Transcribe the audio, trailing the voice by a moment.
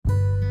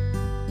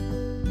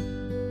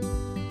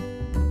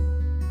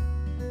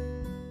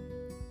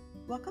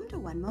Welcome to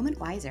One Moment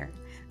Wiser.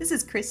 This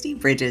is Christy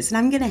Bridges, and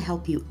I'm going to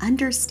help you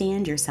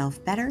understand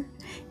yourself better,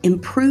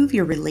 improve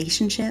your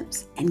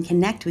relationships, and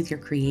connect with your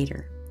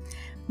Creator.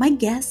 My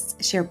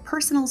guests share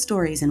personal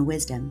stories and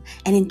wisdom,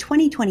 and in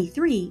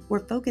 2023,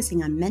 we're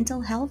focusing on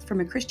mental health from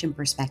a Christian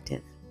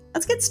perspective.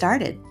 Let's get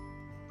started.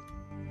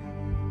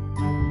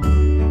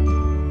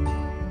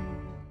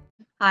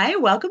 Hi,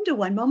 welcome to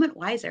One Moment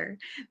Wiser.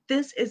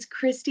 This is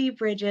Christy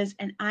Bridges,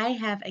 and I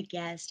have a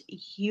guest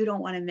you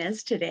don't want to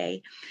miss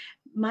today.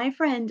 My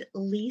friend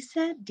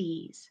Lisa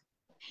Dees.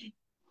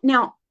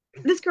 Now,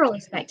 this girl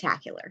is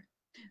spectacular.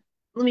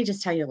 Let me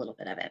just tell you a little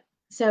bit of it.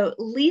 So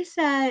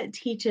Lisa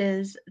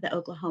teaches the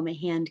Oklahoma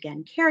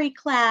handgun carry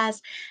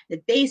class,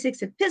 the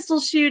basics of pistol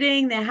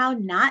shooting, the how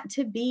not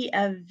to be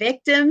a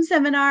victim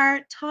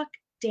seminar, talk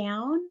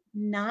down,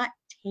 not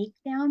take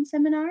down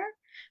seminar.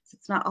 So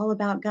it's not all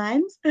about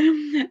guns.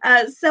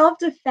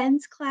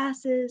 Self-defense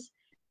classes.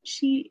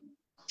 She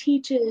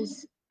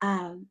teaches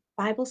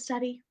Bible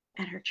study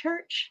at her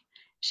church.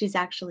 She's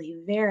actually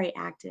very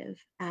active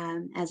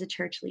as a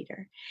church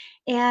leader.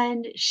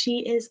 And she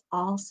is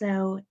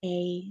also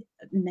a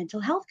mental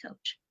health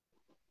coach.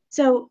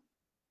 So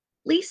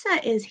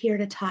Lisa is here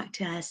to talk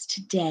to us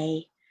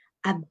today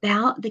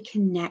about the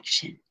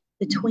connection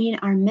between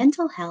our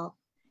mental health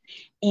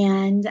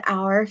and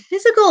our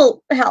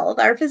physical health,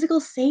 our physical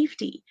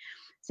safety.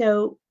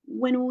 So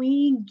when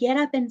we get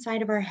up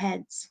inside of our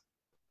heads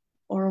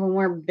or when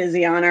we're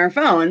busy on our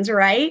phones,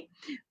 right,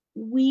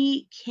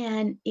 we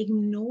can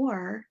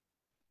ignore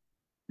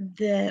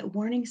the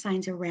warning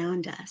signs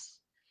around us.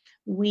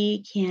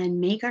 We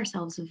can make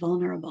ourselves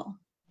vulnerable.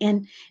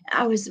 And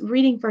I was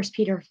reading 1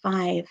 Peter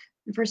 5.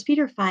 1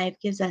 Peter 5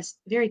 gives us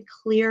very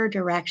clear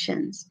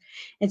directions.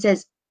 It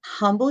says,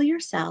 humble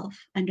yourself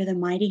under the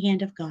mighty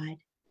hand of God,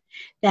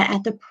 that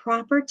at the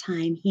proper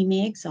time he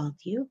may exalt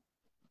you.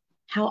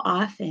 How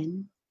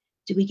often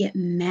do we get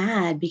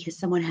mad because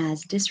someone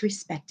has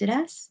disrespected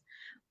us,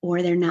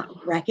 or they're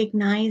not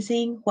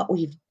recognizing what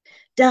we've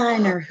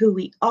done or who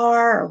we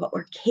are or what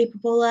we're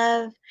capable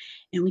of?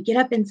 And we get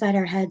up inside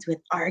our heads with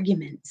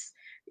arguments,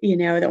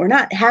 that we're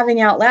not having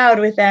out loud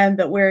with them,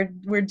 but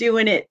we're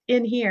doing it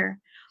in here.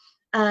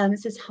 It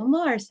says,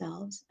 humble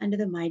ourselves under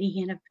the mighty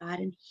hand of God,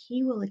 and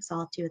he will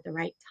exalt you at the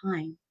right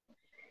time.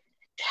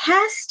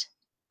 Cast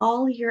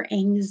all your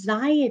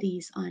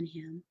anxieties on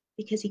him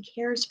because he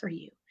cares for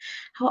you.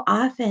 How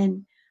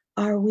often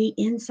are we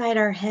inside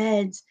our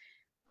heads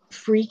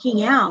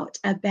freaking out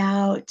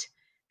about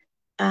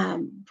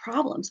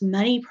problems,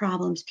 money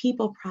problems,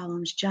 people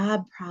problems,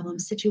 job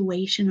problems,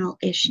 situational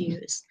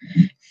issues,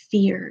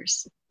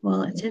 fears?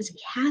 Well, it says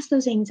cast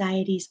those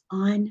anxieties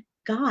on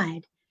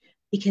God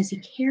because he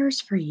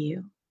cares for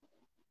you.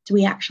 Do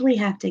we actually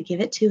have to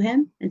give it to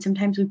him? And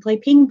sometimes we play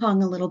ping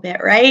pong a little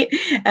bit, right?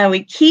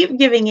 We keep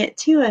giving it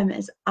to him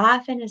as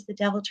often as the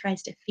devil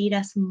tries to feed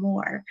us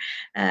more.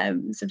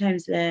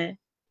 Sometimes the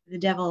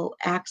devil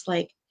acts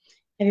like,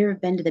 have you ever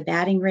been to the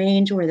batting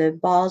range where the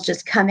balls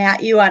just come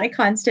at you on a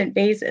constant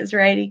basis,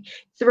 right? He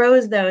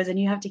throws those and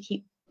you have to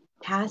keep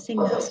passing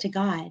those to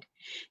God. It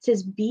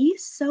says, be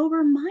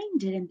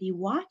sober-minded and be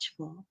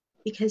watchful,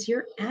 because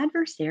your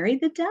adversary,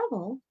 the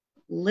devil,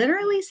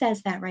 literally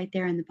says that right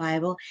there in the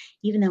Bible,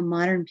 even though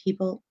modern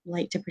people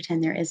like to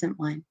pretend there isn't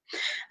one.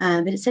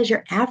 But it says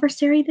your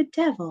adversary, the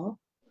devil,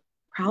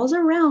 prowls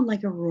around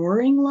like a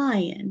roaring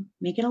lion,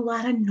 making a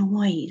lot of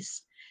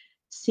noise,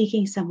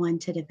 seeking someone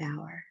to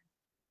devour.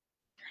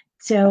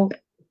 So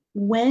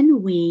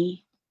when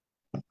we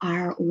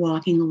are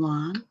walking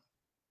along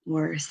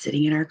or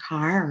sitting in our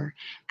car or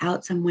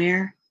out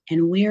somewhere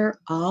and we're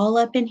all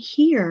up in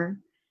here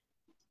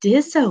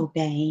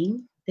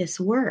disobeying this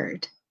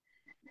word,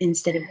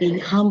 instead of being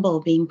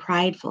humble, being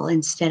prideful,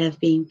 instead of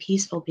being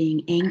peaceful,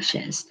 being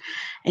anxious,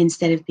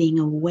 instead of being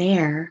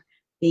aware,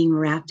 being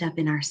wrapped up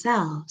in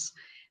ourselves,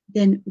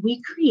 then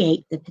we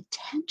create the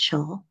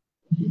potential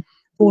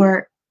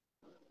for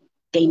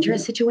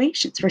dangerous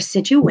situations, for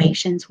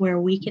situations where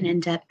we can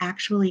end up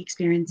actually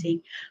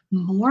experiencing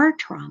more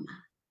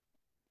trauma.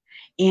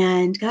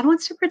 And God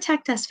wants to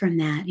protect us from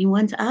that. He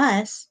wants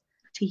us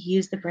to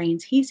use the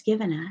brains he's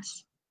given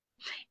us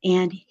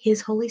and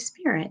his Holy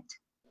Spirit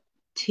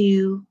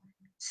to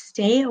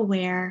stay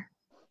aware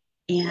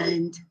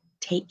and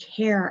take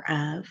care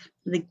of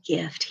the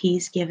gift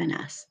he's given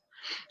us,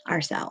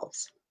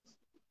 ourselves.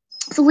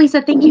 So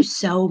Lisa, thank you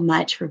so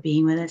much for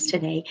being with us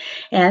today.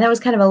 And that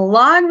was kind of a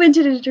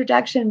long-winded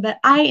introduction, but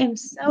I am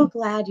so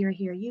glad you're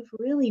here. You've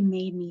really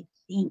made me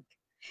think.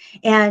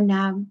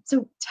 And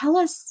so tell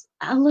us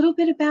a little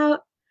bit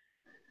about,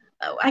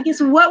 I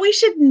guess, what we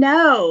should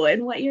know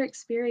and what your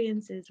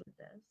experience is with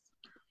this.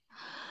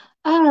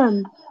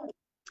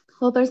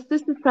 Well, this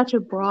is such a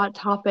broad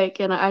topic,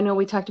 and I know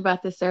we talked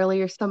about this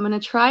earlier, so I'm going to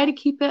try to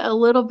keep it a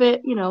little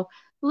bit, a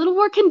little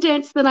more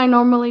condensed than I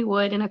normally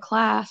would in a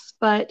class.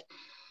 But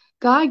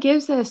God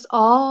gives us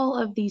all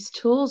of these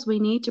tools we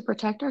need to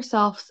protect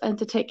ourselves and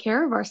to take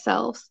care of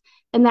ourselves.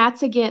 And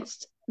that's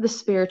against the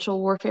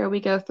spiritual warfare we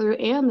go through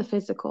and the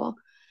physical.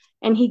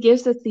 And he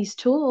gives us these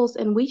tools,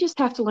 and we just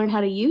have to learn how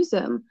to use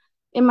them.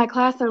 in my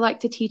class, I like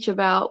to teach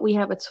about we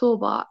have a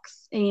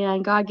toolbox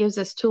and God gives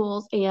us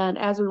tools. And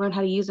as we learn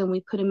how to use them,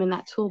 we put them in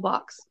that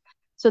toolbox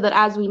so that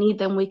as we need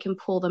them, we can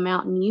pull them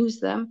out and use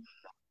them.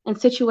 And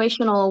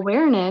situational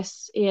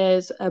awareness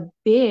is a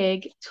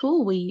big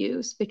tool we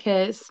use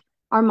because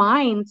our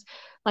minds,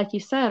 like you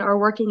said, are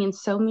working in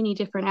so many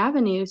different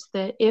avenues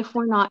that if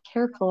we're not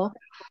careful,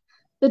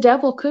 the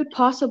devil could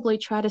possibly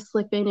try to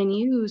slip in and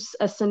use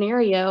a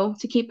scenario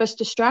to keep us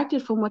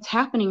distracted from what's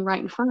happening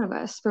right in front of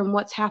us, from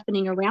what's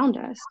happening around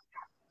us.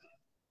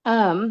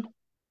 Um,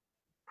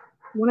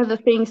 One of the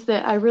things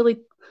that I really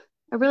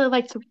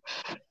like to,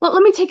 well,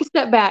 let me take a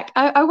step back.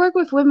 I work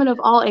with women of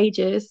all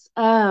ages,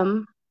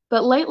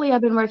 but lately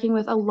I've been working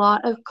with a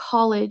lot of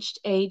college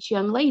age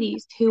young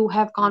ladies who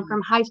have gone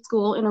from high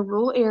school in a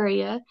rural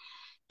area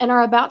and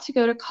are about to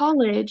go to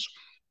college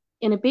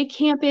in a big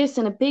campus,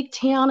 in a big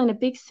town, in a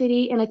big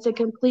city, and it's a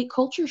complete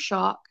culture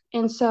shock.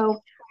 And so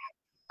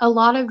a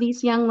lot of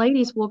these young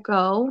ladies will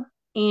go,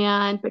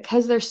 and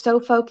because they're so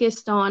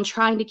focused on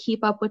trying to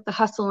keep up with the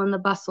hustle and the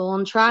bustle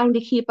and trying to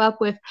keep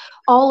up with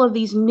all of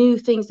these new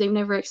things they've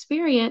never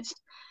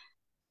experienced,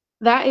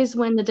 that is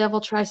when the devil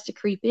tries to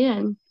creep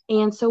in.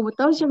 And so with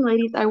those young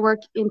ladies, I work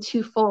in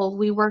twofold.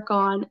 We work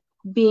on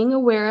being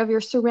aware of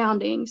your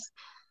surroundings,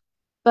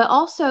 but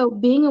also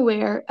being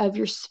aware of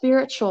your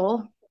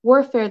spiritual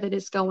warfare that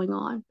is going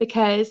on.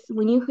 Because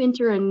when you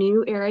enter a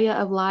new area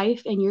of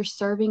life and you're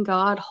serving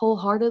God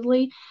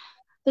wholeheartedly,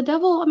 the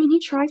devil, I mean, he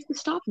tries to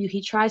stop you.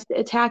 He tries to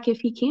attack if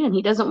he can.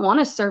 He doesn't want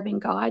us serving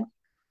God.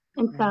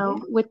 And so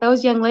Right. with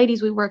those young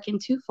ladies, we work in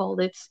twofold.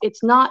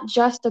 It's not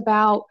just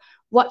about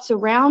what's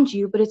around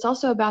you, but it's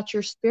also about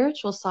your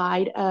spiritual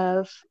side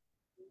of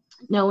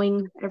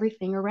knowing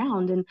everything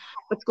around and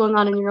what's going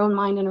on in your own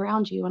mind and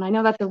around you. And I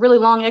know that's a really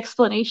long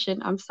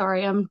explanation. I'm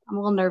sorry, I'm a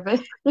little nervous.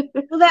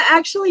 Well, that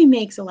actually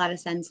makes a lot of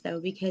sense,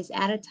 though, because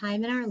at a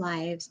time in our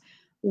lives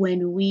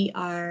when we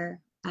are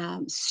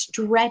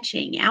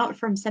stretching out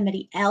from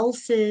somebody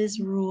else's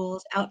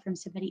rules, out from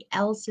somebody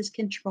else's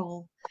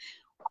control,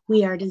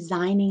 we are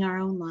designing our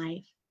own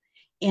life.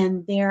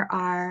 And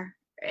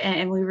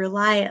we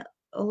rely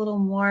a little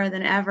more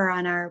than ever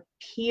on our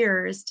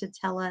peers to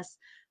tell us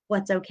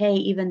what's okay,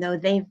 even though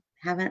they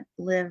haven't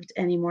lived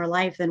any more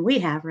life than we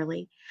have,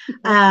 really.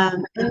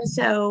 And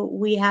so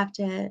we have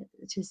to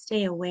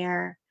stay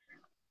aware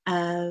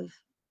of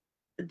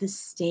the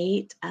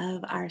state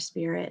of our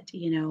spirit.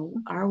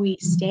 Are we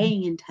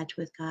staying in touch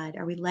with God?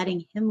 Are we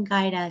letting him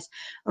guide us?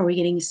 Or are we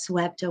getting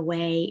swept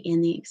away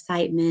in the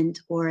excitement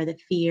or the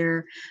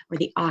fear or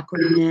the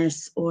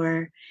awkwardness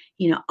or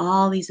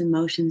all these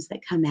emotions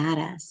that come at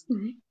us?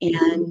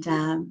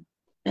 Mhm.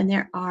 And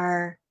there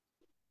are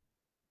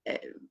uh,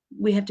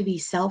 we have to be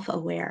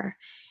self-aware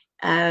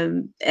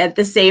at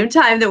the same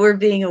time that we're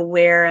being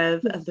aware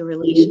of the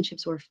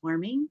relationships we're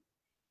forming.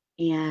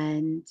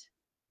 And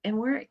and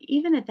we're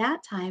even at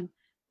that time,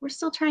 we're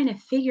still trying to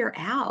figure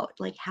out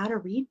like how to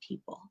read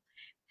people,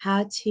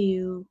 how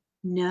to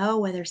know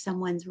whether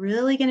someone's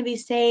really going to be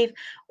safe,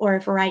 or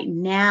if right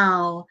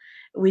now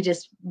we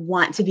just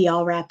want to be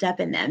all wrapped up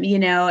in them.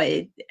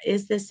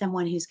 Is this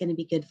someone who's going to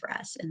be good for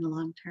us in the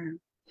long term?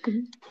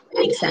 Mhm.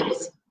 Makes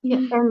sense. Yeah,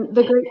 and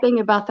the great thing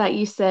about that,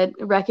 you said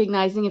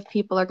recognizing if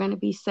people are going to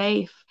be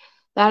safe.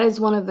 That is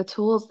one of the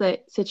tools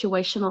that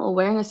situational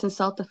awareness and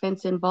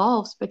self-defense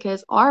involves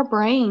because our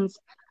brains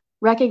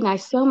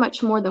recognize so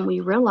much more than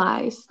we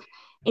realize.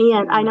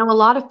 And I Mhm. know a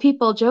lot of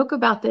people joke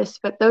about this,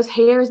 but those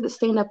hairs that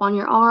stand up on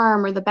your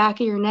arm or the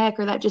back of your neck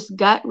or that just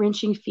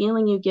gut-wrenching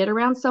feeling you get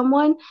around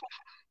someone,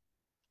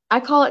 I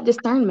call it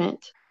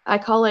discernment. I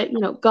call it,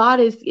 God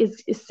is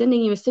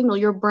sending you a signal.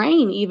 Your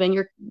brain,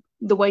 even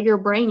the way your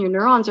brain, your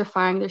neurons are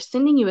firing, they're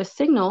sending you a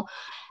signal.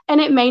 And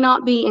it may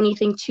not be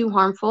anything too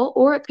harmful,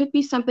 or it could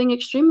be something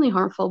extremely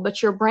harmful,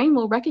 but your brain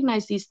will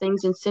recognize these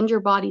things and send your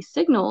body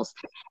signals.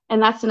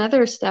 And that's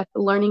another step,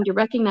 learning to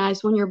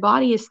recognize when your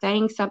body is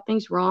saying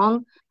something's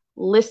wrong,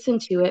 listen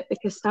to it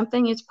because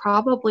something is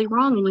probably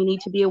wrong and you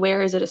need to be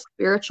aware. Is it a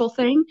spiritual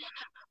thing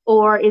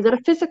or is it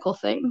a physical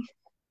thing?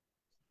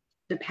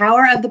 The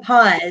power of the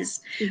pause,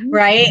 Mhm.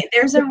 right?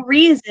 There's a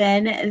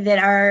reason that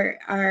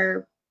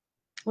our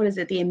what is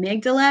it, the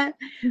amygdala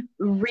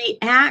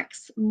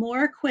reacts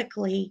more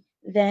quickly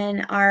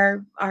than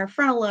our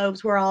frontal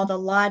lobes, where all the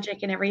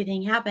logic and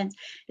everything happens,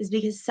 is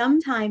because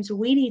sometimes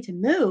we need to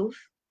move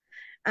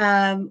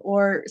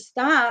or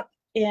stop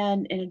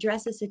and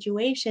address a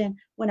situation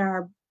when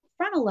our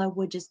frontal lobe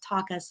would just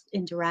talk us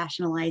into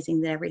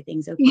rationalizing that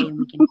everything's okay and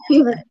we can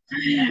handle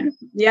it.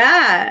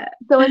 Yeah.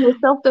 So in the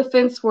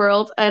self-defense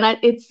world, and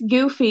it's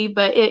goofy,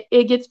 but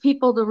it gets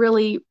people to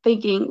really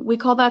thinking. We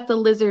call that the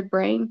lizard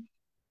brain.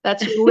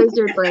 That's your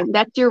lizard brain.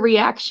 That's your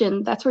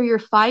reaction. That's where your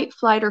fight,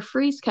 flight, or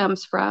freeze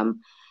comes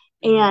from.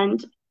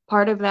 And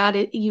part of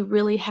that, you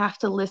really have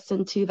to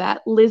listen to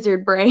that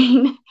lizard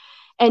brain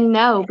and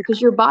know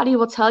because your body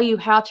will tell you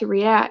how to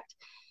react.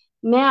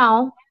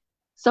 Now,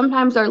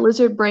 sometimes our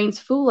lizard brains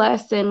fool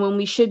us, and when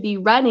we should be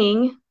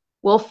running,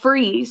 we'll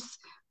freeze.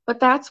 But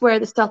that's where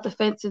the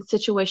self-defense and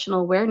situational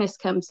awareness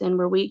comes in,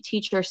 where we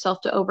teach ourselves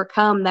to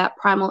overcome that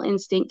primal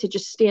instinct to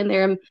just stand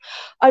there and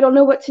I don't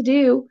know what to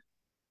do.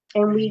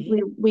 And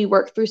Right. we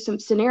work through some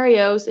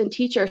scenarios and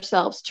teach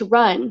ourselves to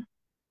run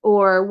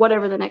or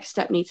whatever the next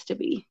step needs to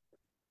be.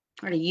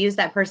 Or to use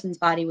that person's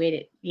body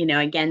weight,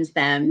 against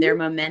them, their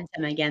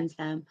momentum against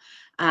them.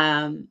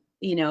 And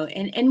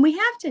we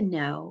have to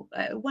know,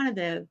 one of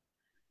the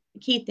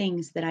key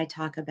things that I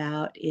talk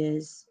about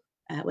is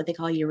what they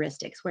call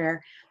heuristics,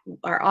 where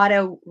our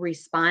auto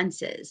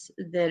responses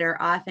that are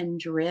often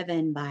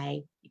driven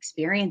by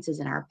experiences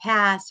in our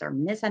past or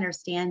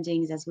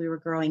misunderstandings as we were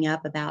growing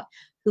up about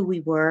who we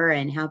were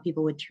and how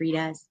people would treat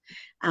us.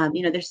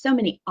 There's so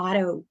many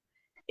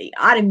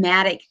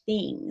automatic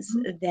things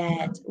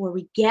that where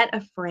we get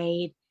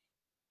afraid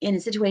in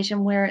a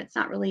situation where it's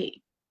not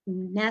really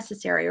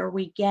necessary, or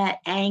we get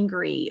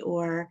angry,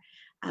 or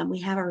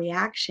we have a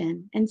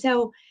reaction. And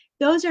so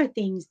those are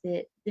things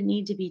that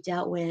need to be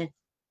dealt with,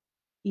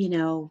 you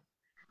know,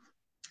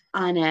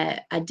 on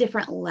a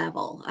different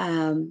level,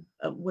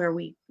 where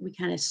we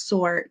kind of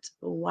sort,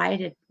 why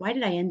did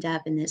I end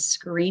up in this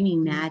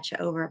screaming match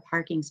over a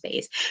parking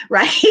space,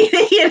 right?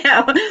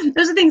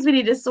 Those are things we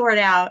need to sort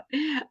out.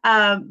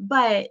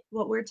 But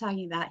what we're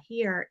talking about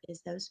here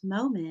is those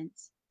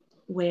moments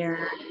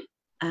where,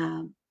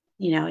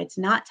 it's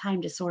not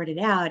time to sort it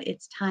out.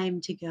 It's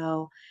time to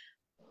go,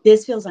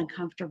 this feels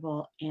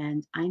uncomfortable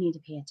and I need to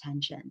pay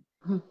attention,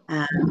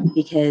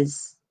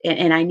 because,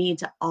 and I need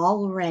to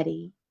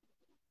already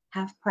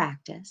have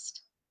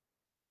practiced,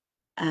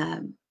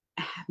 um,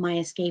 my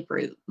escape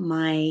route,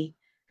 my,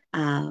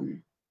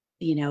 um,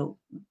 you know,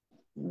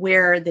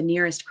 where the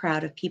nearest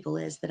crowd of people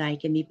is that I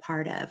can be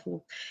part of,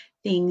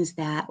 things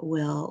that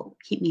will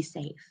keep me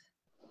safe.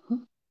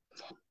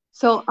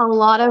 So a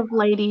lot of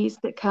ladies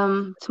that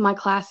come to my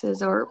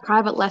classes or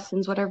private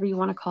lessons, whatever you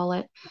want to call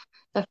it,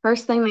 the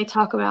first thing they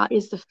talk about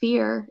is the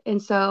fear.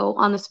 And so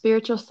on the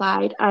spiritual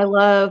side, I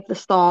love the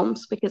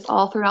Psalms, because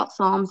all throughout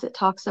Psalms it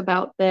talks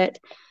about that,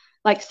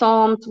 like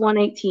Psalms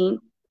 118,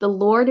 the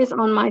Lord is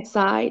on my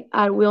side,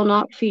 I will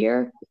not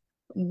fear.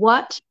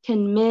 What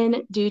can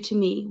men do to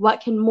me?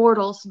 What can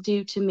mortals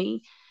do to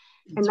me?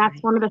 And That's that's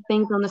right. one of the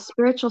things on the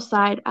spiritual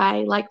side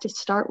I like to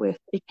start with,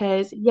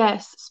 because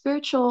yes,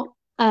 spiritual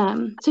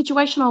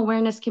situational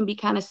awareness can be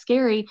kind of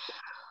scary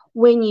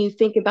when you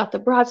think about the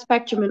broad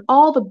spectrum and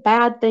all the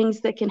bad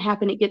things that can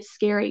happen. It gets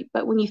scary.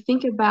 But when you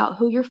think about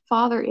who your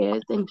father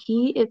is and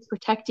he is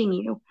protecting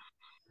you,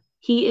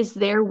 he is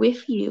there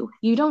with you.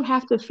 You don't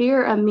have to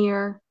fear a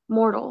mere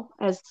mortal,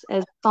 as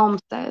Psalm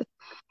says.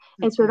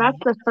 And That's so that's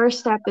right. the first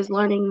step, is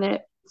learning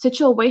that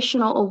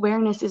situational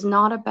awareness is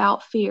not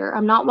about fear.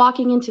 I'm not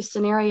walking into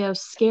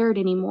scenarios scared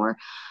anymore.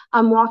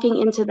 I'm walking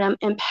into them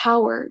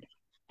empowered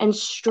and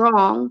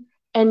strong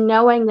and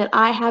knowing that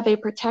I have a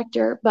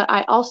protector, but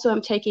I also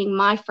am taking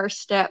my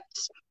first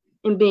steps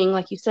in being,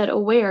 like you said,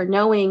 aware,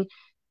 knowing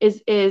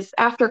is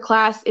after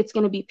class, it's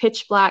going to be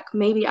pitch black.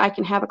 Maybe I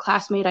can have a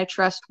classmate I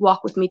trust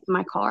walk with me to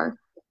my car.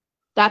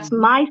 That's Mhm.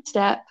 my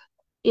step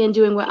in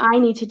doing what I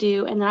need to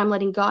do. And then I'm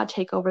letting God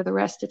take over the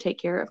rest to take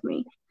care of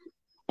me.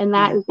 And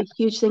that Yeah. is a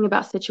huge thing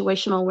about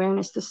situational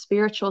awareness, the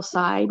spiritual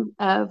side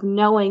of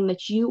knowing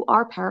that you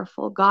are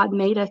powerful. God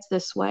made us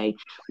this way.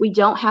 We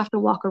don't have to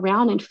walk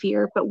around in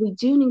fear, but we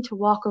do need to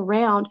walk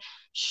around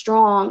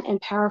strong and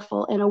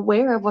powerful and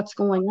aware of what's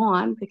going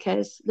on,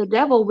 because the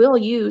devil will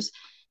use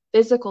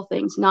physical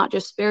things, not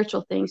just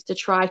spiritual things, to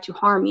try to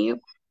harm you.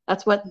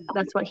 That's what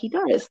he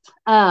does.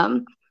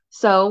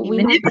 So He we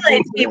have to be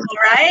manipulates people,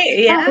 right?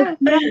 Yeah.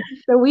 yeah.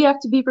 So we have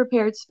to be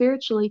prepared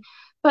spiritually,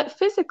 but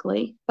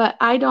physically. But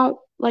I don't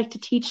like to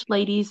teach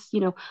ladies,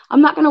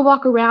 I'm not going to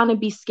walk around and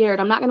be scared.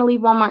 I'm not going to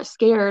leave Walmart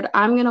scared.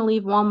 I'm going to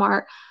leave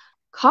Walmart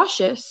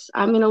cautious.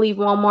 I'm going to leave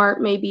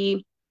Walmart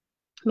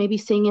maybe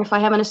seeing if I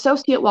have an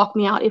associate walk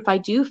me out if I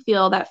do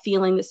feel that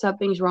feeling that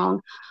something's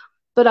wrong.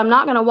 But I'm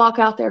not going to walk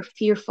out there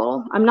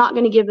fearful. I'm not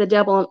going to give the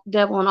devil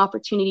an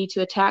opportunity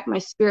to attack my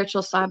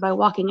spiritual side by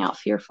walking out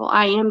fearful.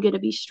 I am going to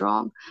be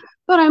strong,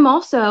 but I'm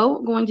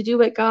also going to do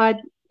what God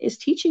is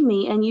teaching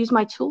me and use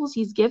my tools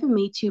he's given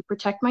me to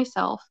protect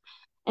myself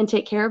and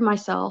take care of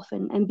myself,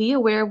 and be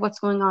aware of what's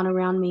going on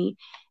around me.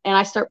 And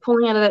I start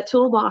pulling out of that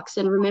toolbox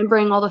and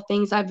remembering all the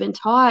things I've been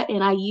taught,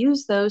 and I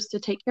use those to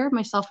take care of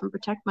myself and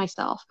protect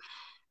myself,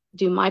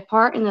 do my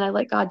part, and then I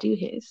let God do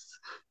his.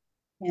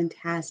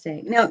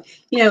 Fantastic. No,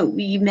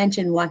 you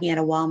mentioned walking out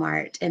of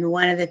Walmart, and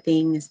one of the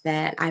things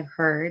that I've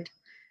heard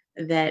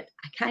that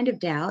I kind of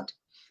doubt,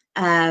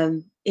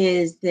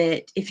 is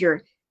that if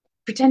you're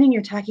pretending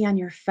you're talking on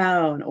your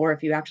phone, or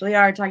if you actually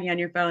are talking on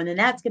your phone, then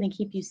that's going to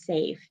keep you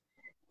safe.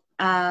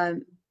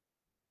 Um,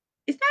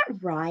 is that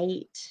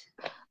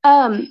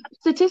right?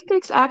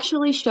 Statistics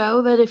actually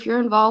show that if you're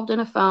involved in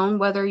a phone,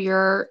 whether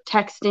you're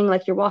texting,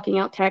 like you're walking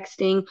out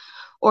texting,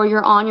 or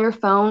you're on your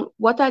phone,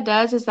 what that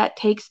does is that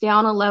takes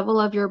down a level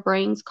of your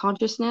brain's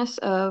consciousness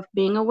of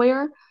being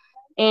aware.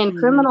 And Mm,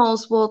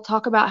 criminals will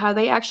talk about how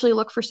they actually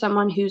look for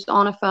someone who's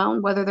on a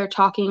phone, whether they're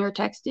talking or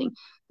texting.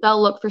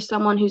 They'll look for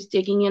someone who's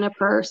digging in a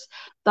purse.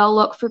 They'll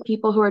look for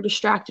people who are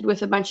distracted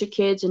with a bunch of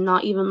kids and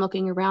not even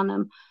looking around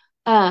them.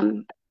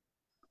 Um,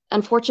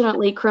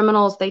 Unfortunately,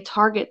 criminals, they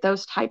target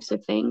those types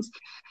of things.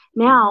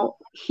 Now,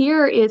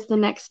 here is the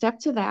next step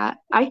to that.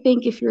 I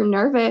think if you're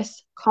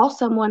nervous, call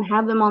someone,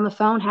 have them on the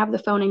phone, have the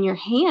phone in your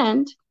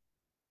hand,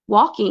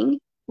 walking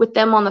with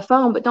them on the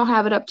phone, but don't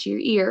have it up to your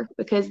ear,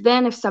 because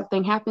then if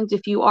something happens,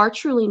 if you are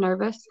truly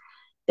nervous,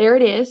 there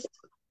it is.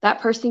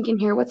 That person can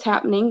hear what's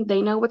happening.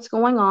 They know what's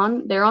going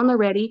on. They're on the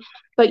ready,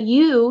 but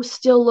you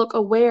still look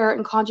aware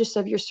and conscious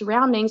of your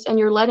surroundings, and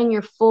you're letting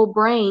your full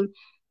brain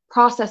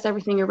process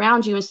everything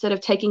around you instead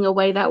of taking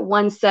away that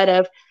one set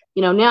of,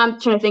 now I'm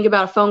trying to think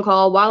about a phone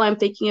call while I'm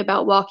thinking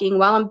about walking,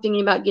 while I'm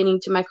thinking about getting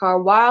to my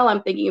car, while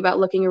I'm thinking about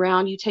looking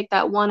around. You take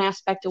that one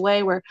aspect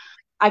away where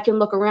I can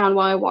look around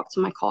while I walk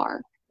to my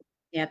car.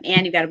 Yep,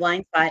 and you've got a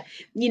blind spot.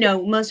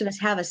 Most of us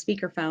have a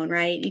speakerphone,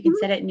 right? You can Mhm.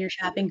 set it in your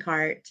shopping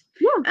cart,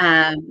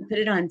 Yeah. put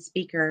it on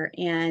speaker,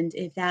 and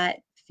if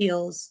that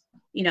feels,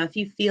 if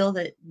you feel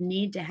the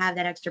need to have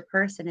that extra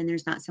person and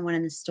there's not someone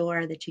in the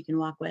store that you can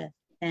walk with,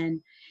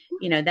 then,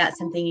 that's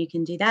something you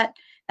can do.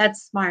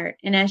 That's smart.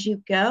 And as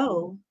you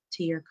go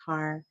to your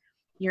car,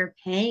 you're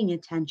paying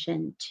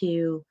attention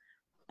to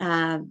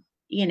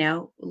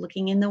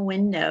looking in the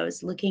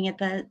windows, looking at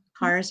the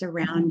cars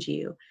around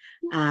you,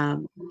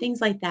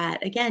 things like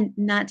that. Again,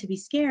 not to be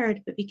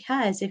scared, but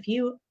because if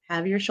you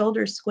have your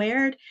shoulders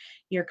squared,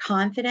 you're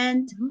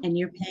confident Mhm. and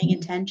you're paying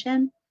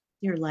attention,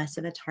 you're less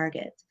of a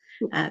target.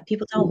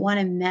 People don't want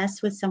to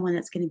mess with someone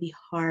that's going to be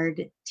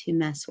hard to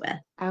mess with.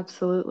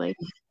 Absolutely.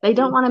 They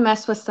don't want to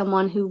mess with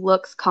someone who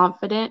looks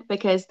confident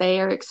because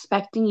they are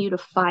expecting you to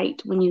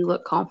fight when you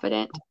look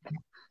confident.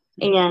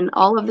 Yeah. And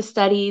all of the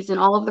studies and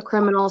all of the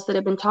criminals that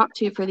have been talked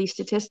to for these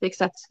statistics,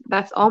 that's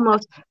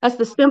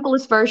the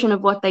simplest version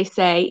of what they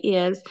say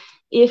is,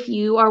 if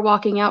you are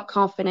walking out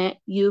confident,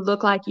 you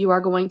look like you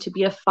are going to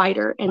be a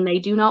fighter, and they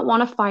do not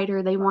want a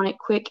fighter. They want it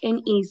quick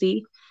and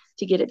easy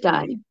to get it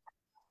Right. done.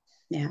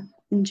 Yeah.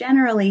 And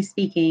generally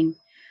speaking,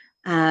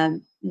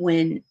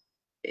 when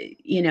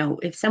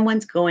if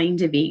someone's going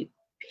to be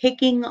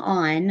picking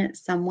on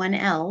someone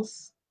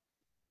else,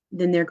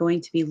 then they're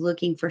going to be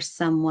looking for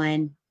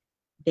someone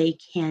they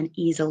can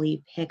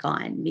easily pick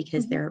on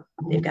because Mhm.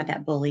 they've got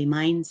that bully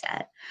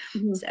mindset.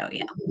 Mhm. So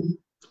yeah.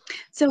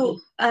 So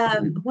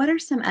what are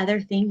some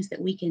other things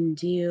that we can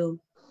do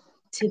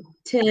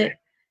to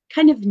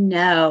kind of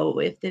know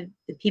if the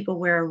people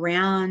we're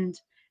around,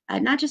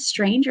 not just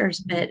strangers,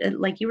 but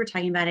like you were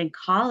talking about in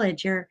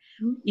college,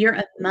 you're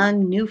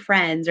among new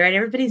friends, right?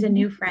 Everybody's a Mhm.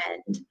 new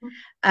friend.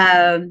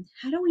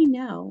 How do we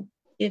know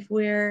if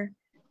we're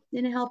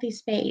in a healthy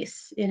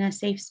space, in a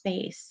safe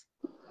space?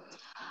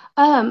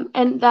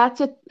 And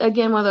that's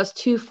again one of those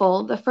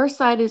twofold. The first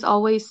side is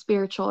always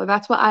spiritual.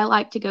 That's what I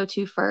like to go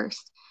to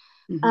first.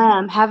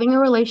 Hmm. Having a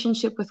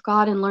relationship with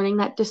God and learning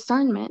that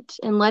discernment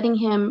and letting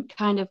Him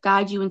kind of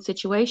guide you in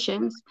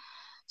situations.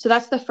 So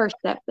that's the first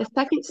step. The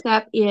second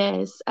step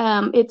is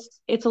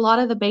it's a lot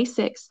of the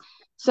basics.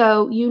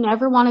 So you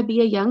never want to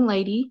be a young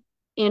lady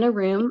in a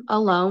room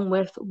alone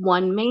with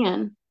one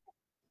man.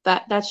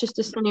 That's just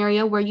a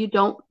scenario where you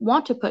don't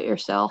want to put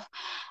yourself.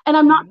 And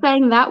I'm not Right.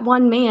 saying that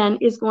one man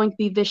is going to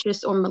be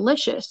vicious or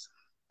malicious,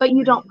 but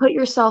you don't Right. put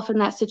yourself in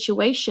that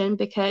situation,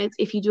 because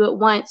if you do it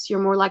once, you're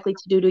more likely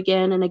to do it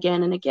again and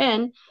again and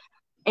again.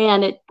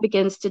 And it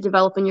begins to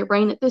develop in your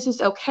brain that this is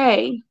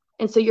okay.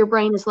 And so your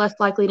brain is less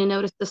likely to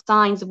notice the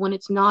signs of when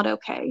it's not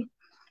okay.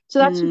 So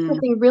that's just Mm,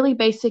 something really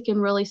basic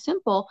and really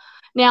simple.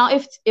 Now,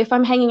 if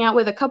I'm hanging out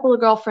with a couple of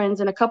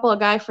girlfriends and a couple of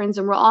guy friends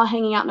and we're all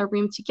hanging out in a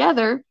room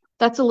together,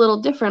 that's a little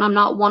different. I'm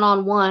not one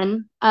on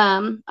one.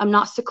 I'm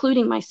not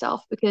secluding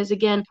myself, because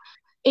again,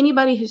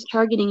 anybody who's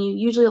targeting you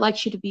usually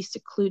likes you to be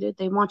secluded.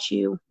 They want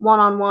you one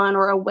on one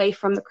or away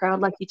from the crowd,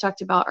 like you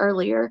talked about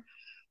earlier.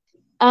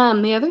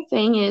 The other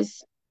thing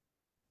is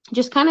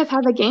just kind of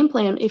have a game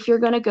plan. If you're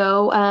going to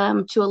go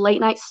to a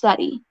late night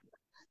study,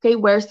 okay,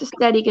 where's the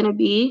study going to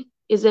be?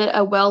 Is it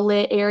a well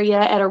lit area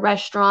at a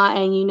restaurant,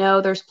 and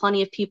there's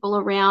plenty of people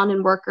around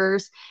and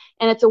workers,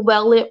 and it's a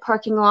well lit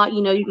parking lot,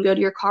 you can go to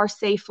your car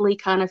safely,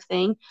 kind of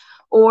thing?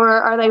 Or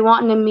are they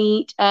wanting to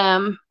meet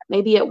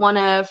maybe at one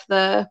of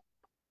the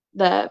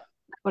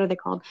what are they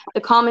called?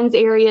 The commons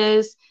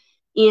areas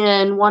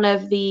in one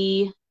of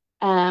the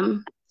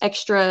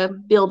extra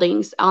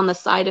buildings on the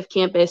side of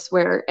campus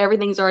where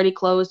everything's already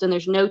closed and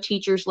there's no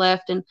teachers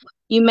left, and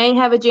you may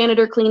have a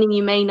janitor cleaning,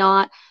 you may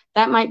not.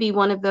 That might be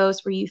one of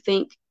those where you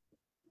think,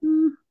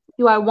 hmm,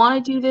 do I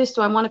want to do this?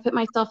 Do I want to put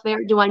myself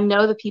there? Do I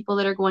know the people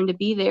that are going to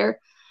be there?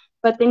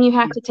 But then you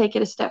have to take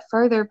it a step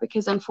further,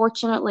 because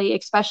unfortunately,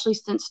 especially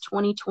since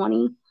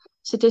 2020,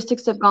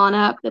 statistics have gone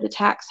up that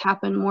attacks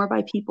happen more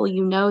by people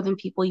you know than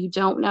people you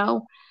don't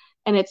know.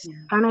 And it's yeah.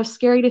 kind of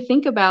scary to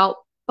think about.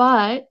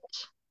 But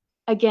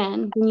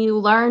again, when you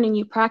learn and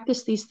you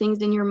practice these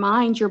things in your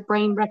mind, your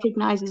brain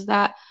recognizes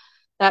that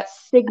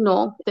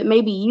signal that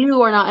maybe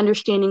you are not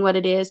understanding what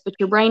it is, but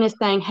your brain is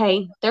saying,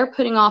 hey, they're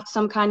putting off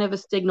some kind of a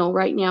signal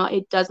right now.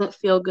 It doesn't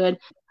feel good.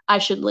 I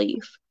should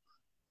leave.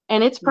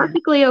 And it's Yeah.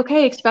 perfectly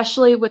okay,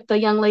 especially with the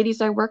young ladies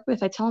I work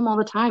with. I tell them all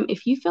the time,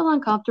 if you feel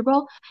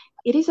uncomfortable,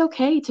 it is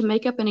okay to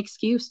make up an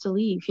excuse to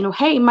leave.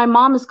 Hey, my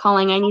mom is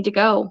calling, I need to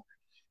go.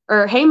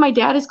 Or, hey, my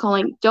dad is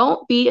calling.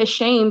 Don't be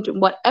ashamed,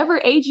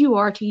 whatever age you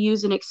are, to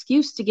use an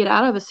excuse to get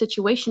out of a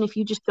situation if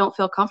you just don't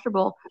feel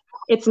comfortable.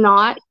 It's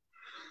not.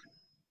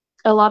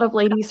 A lot of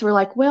ladies were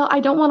like, well,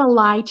 I don't want to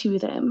lie to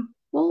them.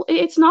 Well,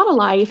 it's not a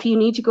lie. If you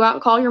need to go out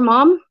and call your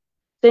mom,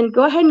 then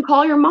go ahead and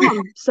call your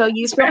mom so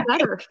you That's feel right.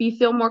 better, if you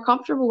feel more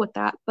comfortable with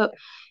that. But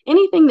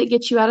anything that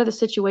gets you out of the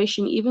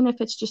situation, even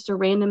if it's just a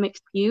random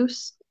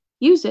excuse,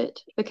 use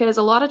it. Because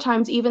a lot of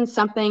times, even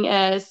something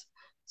as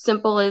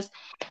simple as,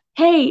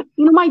 hey,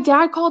 my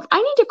dad called,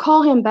 I need to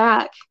call him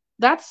back.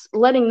 That's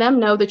letting them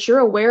know that you're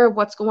aware of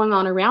what's going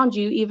on around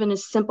you, even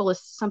as simple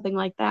as something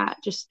like that.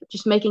 Just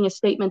making a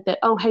statement that,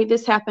 oh, hey,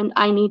 this happened,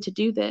 I need to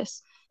do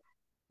this.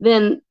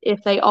 Then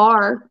if they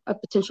are a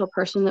potential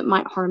person that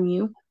might harm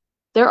you,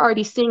 they're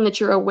already seeing that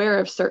you're aware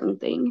of certain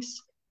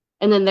things.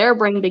 And then their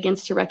brain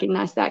begins to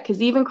recognize that,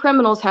 because even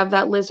criminals have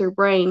that lizard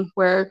brain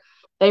where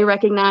they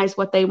recognize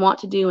what they want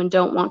to do and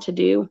don't want to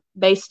do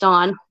based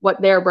on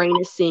what their brain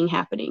is seeing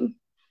happening.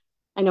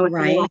 I know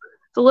Right.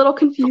 it's a little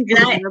confusing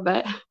And there,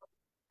 but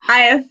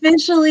I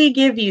officially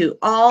give you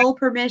all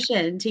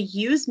permission to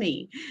use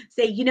me.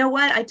 Say, you know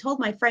what? I told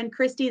my friend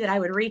Christy that I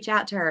would reach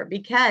out to her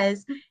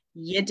because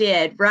you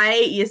did,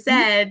 right? You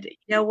said,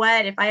 you know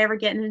what? If I ever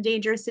get in a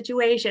dangerous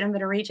situation, I'm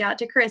going to reach out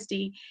to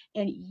Christy.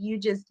 And you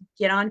just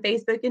get on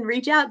Facebook and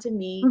reach out to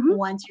me mm-hmm.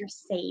 once you're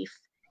safe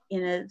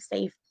in a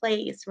safe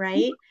place,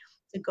 right?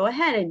 So go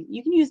ahead and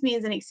you can use me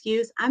as an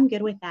excuse. I'm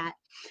good with that.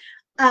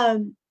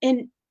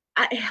 And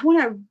I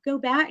want to go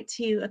back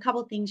to a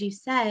couple things you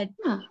said.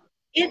 Yeah.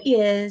 It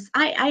is.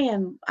 I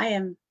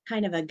am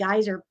kind of a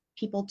guys are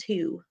people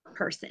too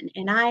person,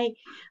 and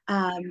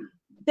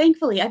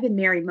thankfully I've been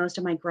married most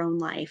of my grown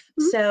life,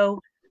 Mm-hmm.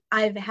 so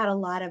I've had a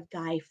lot of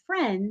guy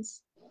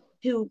friends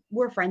who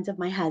were friends of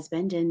my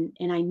husband,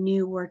 and I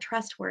knew were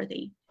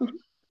trustworthy.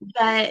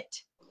 But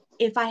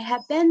if I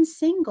had been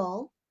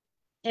single,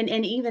 and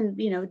even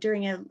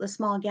during a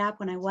small gap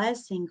when I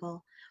was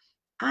single,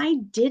 I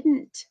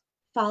didn't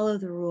follow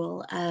the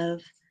rule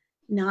of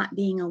not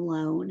being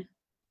alone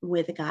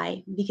with a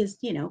guy because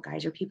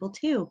guys are people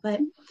too.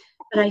 But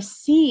I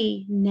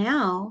see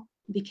now,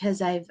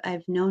 because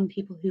I've known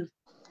people who've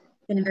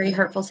been in very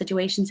hurtful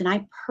situations, and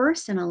I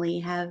personally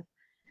have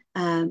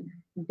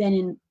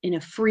been in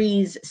a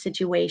freeze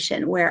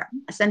situation where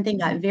something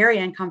got very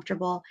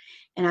uncomfortable,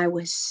 and I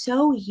was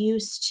so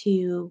used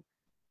to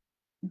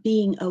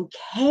being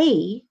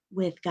okay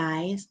with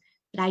guys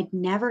that I'd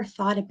never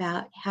thought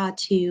about how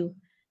to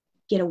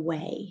get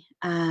away.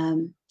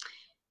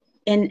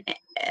 And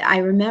I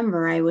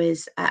remember I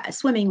was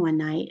swimming one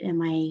night,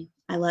 and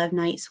I love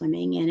night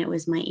swimming, and it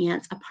was my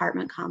aunt's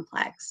apartment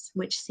complex,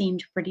 which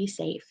seemed pretty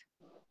safe.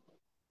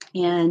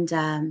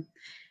 And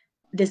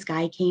this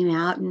guy came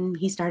out and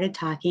he started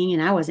talking,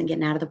 and I wasn't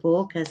getting out of the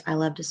pool because I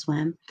love to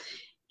swim.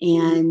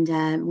 And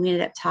we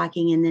ended up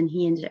talking, and then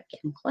he ended up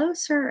getting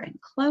closer and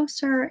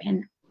closer,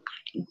 and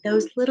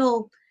those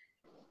little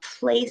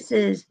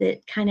places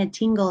that kind of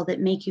tingle that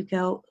make you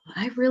go,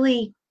 I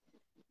really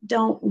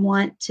don't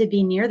want to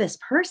be near this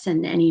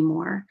person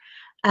anymore.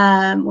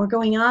 We're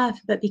going off,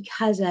 but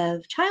because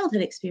of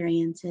childhood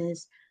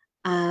experiences,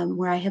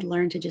 where I had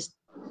learned to just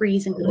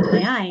freeze and close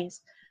my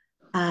eyes,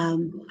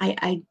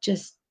 I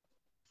just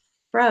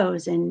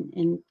froze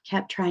and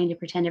kept trying to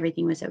pretend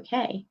everything was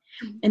okay.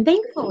 And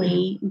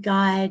thankfully,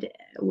 God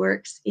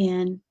works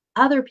in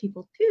other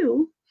people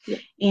too.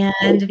 Yeah.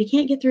 And if he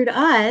can't get through to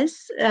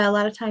us, a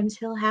lot of times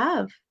he'll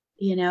have,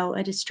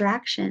 a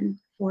distraction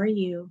for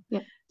you.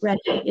 Yeah. Right.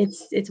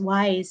 It's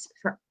wise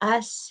for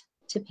us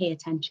to pay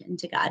attention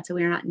to God, so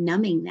we're not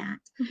numbing that.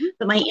 Mm-hmm.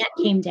 But my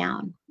aunt came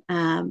down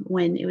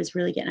when it was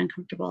really getting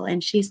uncomfortable,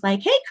 and she's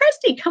like, "Hey,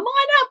 Christy, come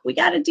on up. We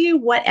got to do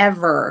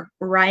whatever,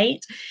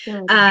 right?"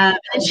 Good. And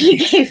she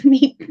gave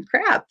me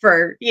crap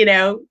for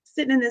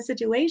sitting in this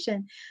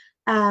situation.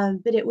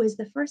 But it was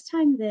the first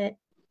time that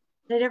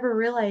I'd ever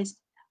realized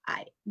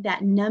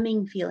that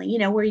numbing feeling,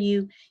 where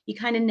you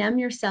kind of numb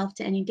yourself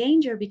to any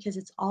danger because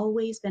it's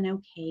always been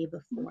okay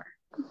before.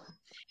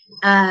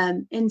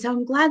 And so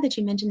I'm glad that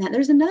you mentioned that.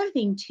 There's another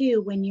thing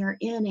too, when you're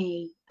in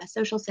a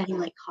social setting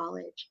like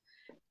college,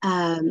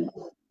 um,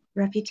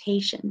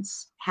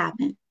 reputations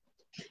happen.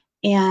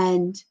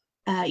 And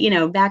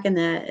back in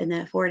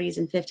the 40s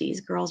and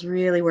 50s, girls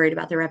really worried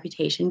about their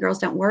reputation. Girls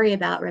don't worry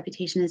about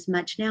reputation as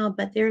much now,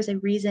 but there's a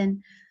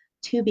reason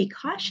to be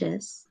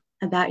cautious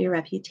about your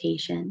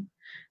reputation.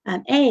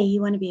 A,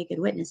 you want to be a good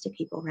witness to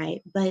people,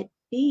 right? But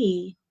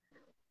B,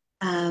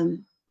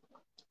 um,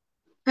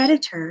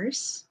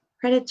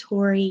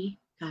 predatory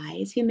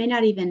guys who may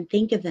not even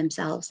think of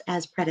themselves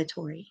as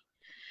predatory,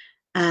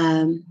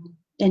 um,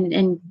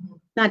 and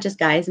not just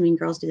guys. I mean,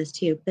 girls do this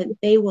too, but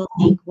they will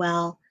think,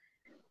 well,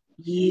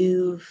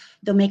 they'll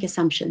make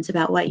assumptions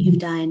about what you've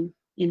done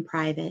in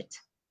private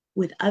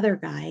with other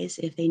guys,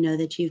 if they know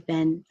that you've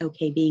been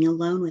okay being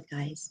alone with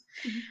guys,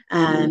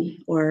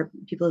 Mhm. or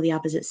people of the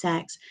opposite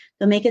sex,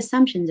 they'll make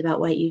assumptions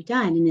about what you've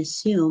done and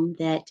assume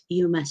that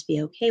you must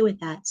be okay with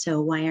that.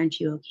 So why aren't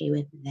you okay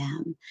with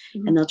them?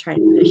 Mhm. And they'll try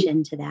to push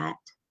into that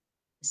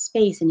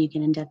space, and you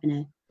can end up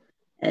in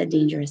a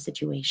dangerous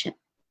situation.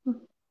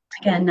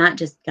 Again, not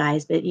just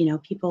guys, but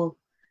people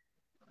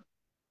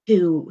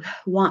who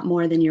want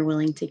more than you're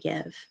willing to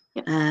give,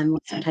 Yeah.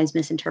 sometimes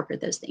misinterpret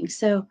those things.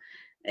 So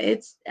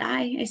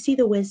I see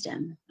the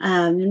wisdom.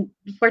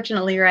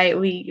 Fortunately, right,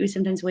 we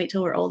sometimes wait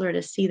till we're older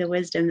to see the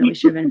wisdom that we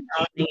should have been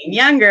following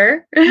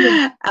younger.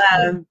 Yeah.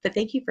 But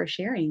thank you for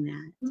sharing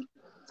that.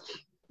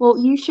 Well,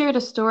 you shared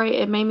a story.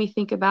 It made me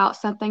think about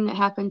something that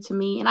happened to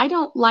me. And I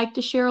don't like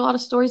to share a lot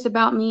of stories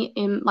about me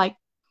in like,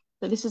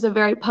 this is a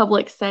very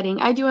public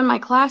setting. I do in my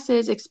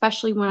classes,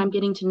 especially when I'm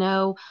getting to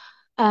know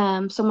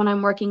someone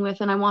I'm working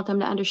with, and I want them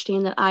to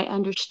understand that I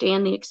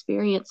understand the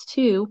experience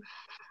too.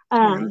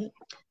 Um, Right.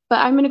 but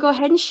I'm going to go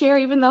ahead and share,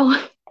 even though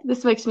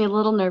this makes me a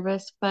little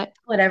nervous. But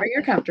Whatever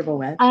you're comfortable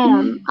with.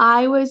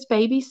 I was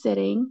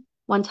babysitting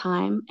one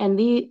time, and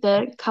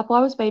the couple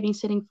I was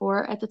babysitting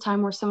for at the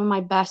time were some of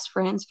my best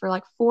friends for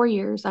like 4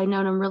 years. I'd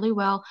known them really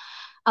well.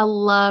 I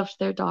loved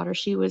their daughter.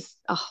 She was,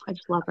 oh, I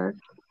just love her.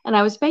 And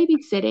I was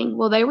babysitting.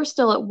 Well, they were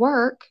still at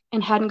work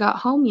and hadn't got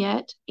home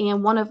yet.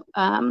 And one of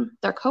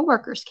their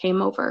coworkers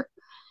came over,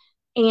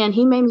 and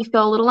he made me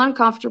feel a little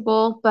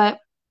uncomfortable, but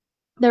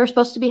they were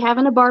supposed to be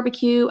having a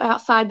barbecue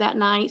outside that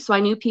night. So I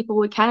knew people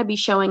would kind of be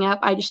showing up.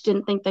 I just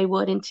didn't think they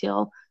would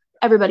until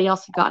everybody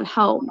else had gotten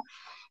home.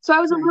 So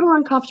I was a Right. little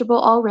uncomfortable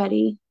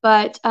already,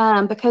 but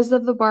because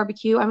of the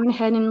barbecue, I went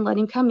ahead and let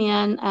him come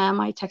in.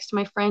 I texted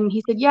my friend, and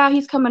he said, yeah,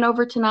 he's coming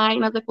over tonight.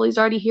 And I was like, well, he's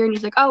already here. And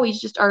he's like, oh, he's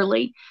just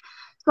early.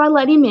 So I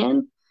let him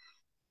in.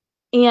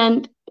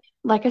 And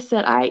like I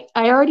said, I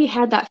already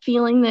had that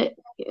feeling that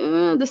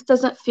this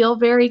doesn't feel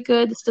very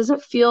good. This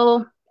doesn't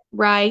feel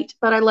right.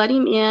 But I let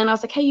him in. I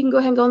was like, hey, you can go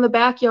ahead and go in the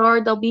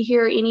backyard. They'll be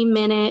here any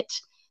minute.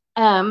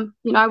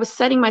 I was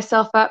setting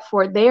myself up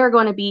for they are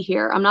going to be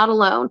here. I'm not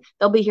alone.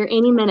 They'll be here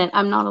any minute.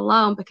 I'm not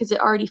alone because it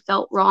already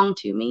felt wrong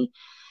to me.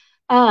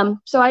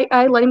 So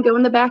I let him go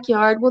in the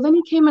backyard. Well, then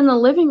he came in the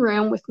living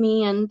room with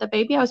me and the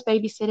baby I was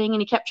babysitting, and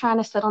he kept trying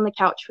to sit on the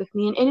couch with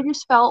me. And it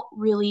just felt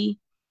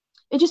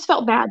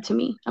bad to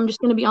me. I'm just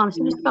going to be honest.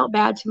 It just felt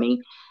bad to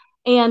me.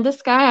 And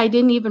this guy I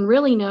didn't even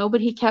really know,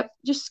 but he kept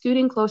just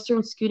scooting closer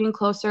and scooting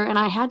closer. And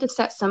I had to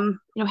set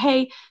some,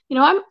 hey,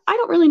 I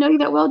don't really know you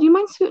that well. Do you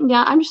mind scooting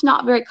down? I'm just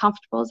not very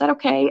comfortable. Is that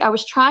okay? I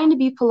was trying to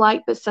be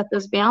polite, but set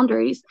those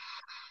boundaries.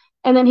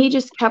 And then he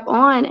just kept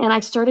on. And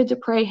I started to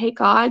pray, hey,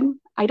 God,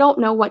 I don't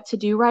know what to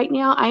do right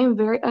now. I am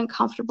very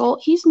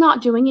uncomfortable. He's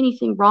not doing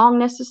anything wrong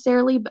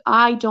necessarily, but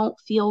I don't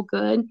feel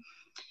good.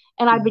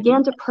 And I Mhm.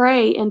 began to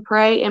pray and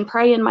pray and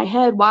pray in my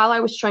head while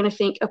I was trying to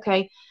think,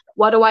 okay,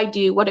 what do I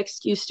do? What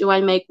excuse do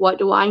I make? What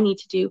do I need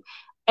to do?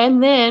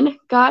 And then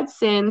God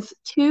sends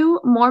two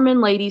Mormon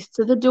ladies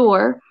to the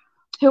door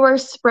who are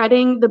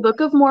spreading the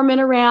Book of Mormon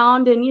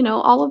around and,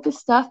 all of this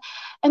stuff.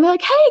 And they're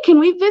like, hey, can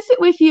we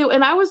visit with you?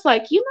 And I was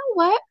like, you know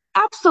what?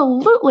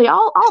 Absolutely.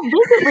 I'll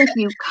visit with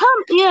you.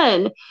 Come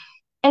in.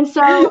 And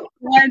so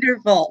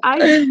Wonderful. I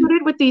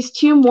visited with these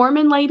two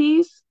Mormon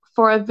ladies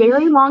for a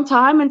very long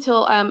time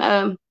until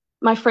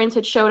my friends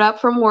had showed up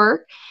from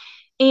work.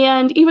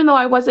 And even though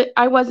I wasn't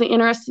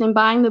interested in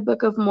buying the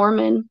Book of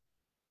Mormon,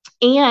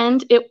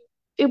 and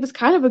it was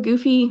kind of a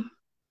goofy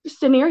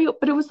scenario,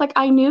 but it was like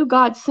I knew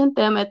God sent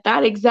them at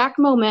that exact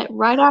moment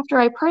right after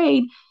I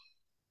prayed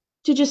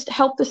to just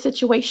help the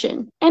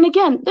situation. And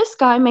again, this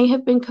guy may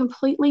have been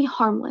completely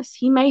harmless.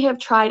 He may have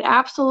tried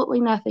absolutely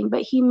nothing,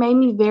 but he made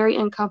me very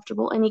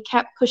uncomfortable and he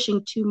kept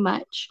pushing too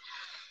much.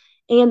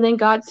 And then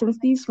God sends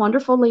these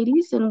wonderful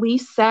ladies, and we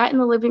sat in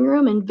the living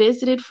room and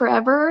visited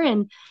forever,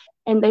 and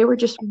they were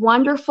just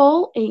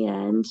wonderful.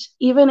 And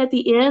even at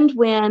the end,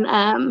 when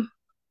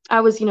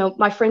I was,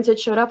 my friends had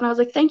showed up, and I was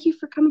like, "Thank you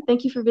for coming,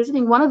 thank you for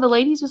visiting." One of the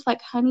ladies was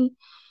like, "Honey,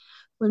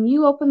 when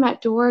you opened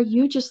that door,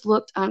 you just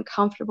looked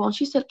uncomfortable." And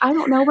she said, "I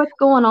don't know what's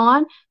going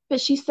on,"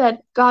 but she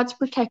said, "God's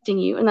protecting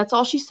you," and that's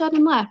all she said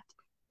and left.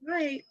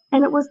 Right.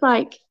 And it was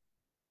like,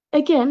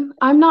 again,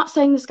 I'm not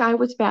saying this guy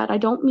was bad. I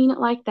don't mean it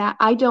like that.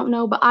 I don't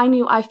know, but I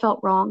knew I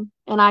felt wrong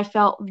and I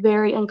felt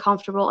very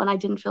uncomfortable and I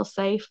didn't feel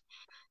safe.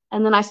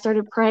 And then I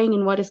started praying,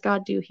 and what does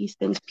God do? He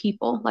sends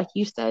people, like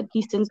you said,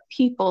 He sends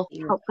people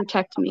to help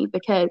protect me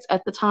because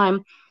at the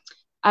time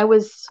I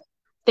was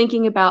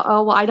thinking about,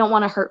 oh, well, I don't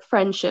want to hurt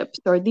friendships,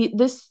 or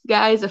this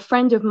guy is a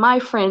friend of my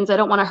friends. I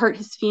don't want to hurt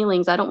his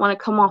feelings. I don't want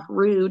to come off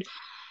rude.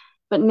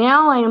 But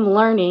now I am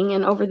learning,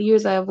 and over the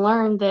years I have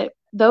learned that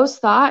those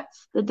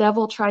thoughts the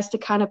devil tries to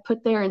kind of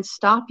put there and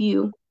stop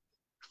you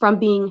from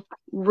being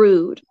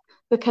rude.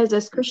 Because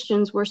as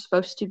Christians, we're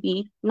supposed to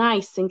be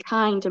nice and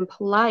kind and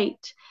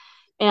polite.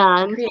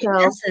 And Create so,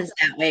 messes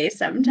that way yeah.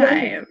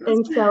 sometimes.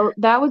 And so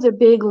that was a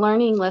big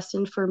learning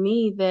lesson for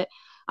me that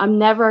I'm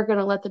never going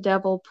to let the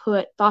devil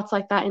put thoughts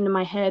like that into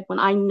my head when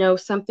I know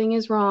something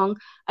is wrong.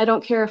 I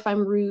don't care if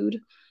I'm rude.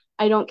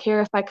 I don't care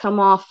if I come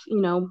off,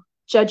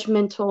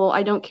 judgmental.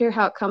 I don't care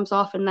how it comes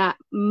off in that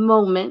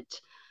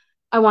moment.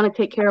 I want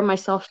to take care of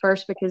myself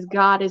first because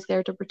God is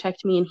there to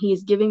protect me and He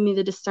is giving me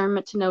the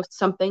discernment to know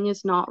something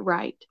is not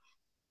right.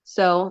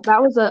 So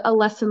that was a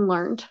lesson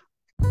learned.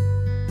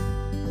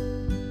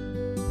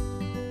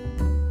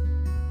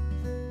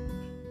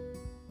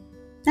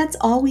 That's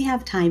all we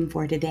have time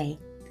for today.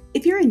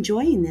 If you're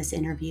enjoying this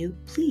interview,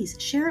 please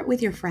share it with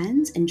your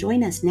friends and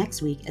join us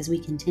next week as we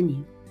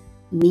continue.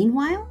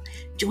 Meanwhile,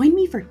 join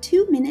me for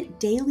 2-minute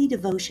daily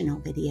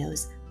devotional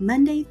videos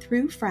Monday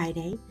through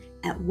Friday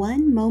at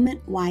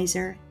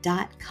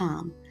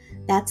onemomentwiser.com.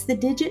 That's the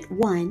digit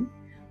 1,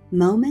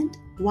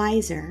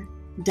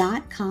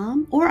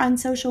 momentwiser.com, or on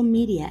social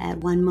media at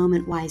One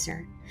Moment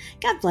Wiser.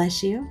 God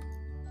bless you.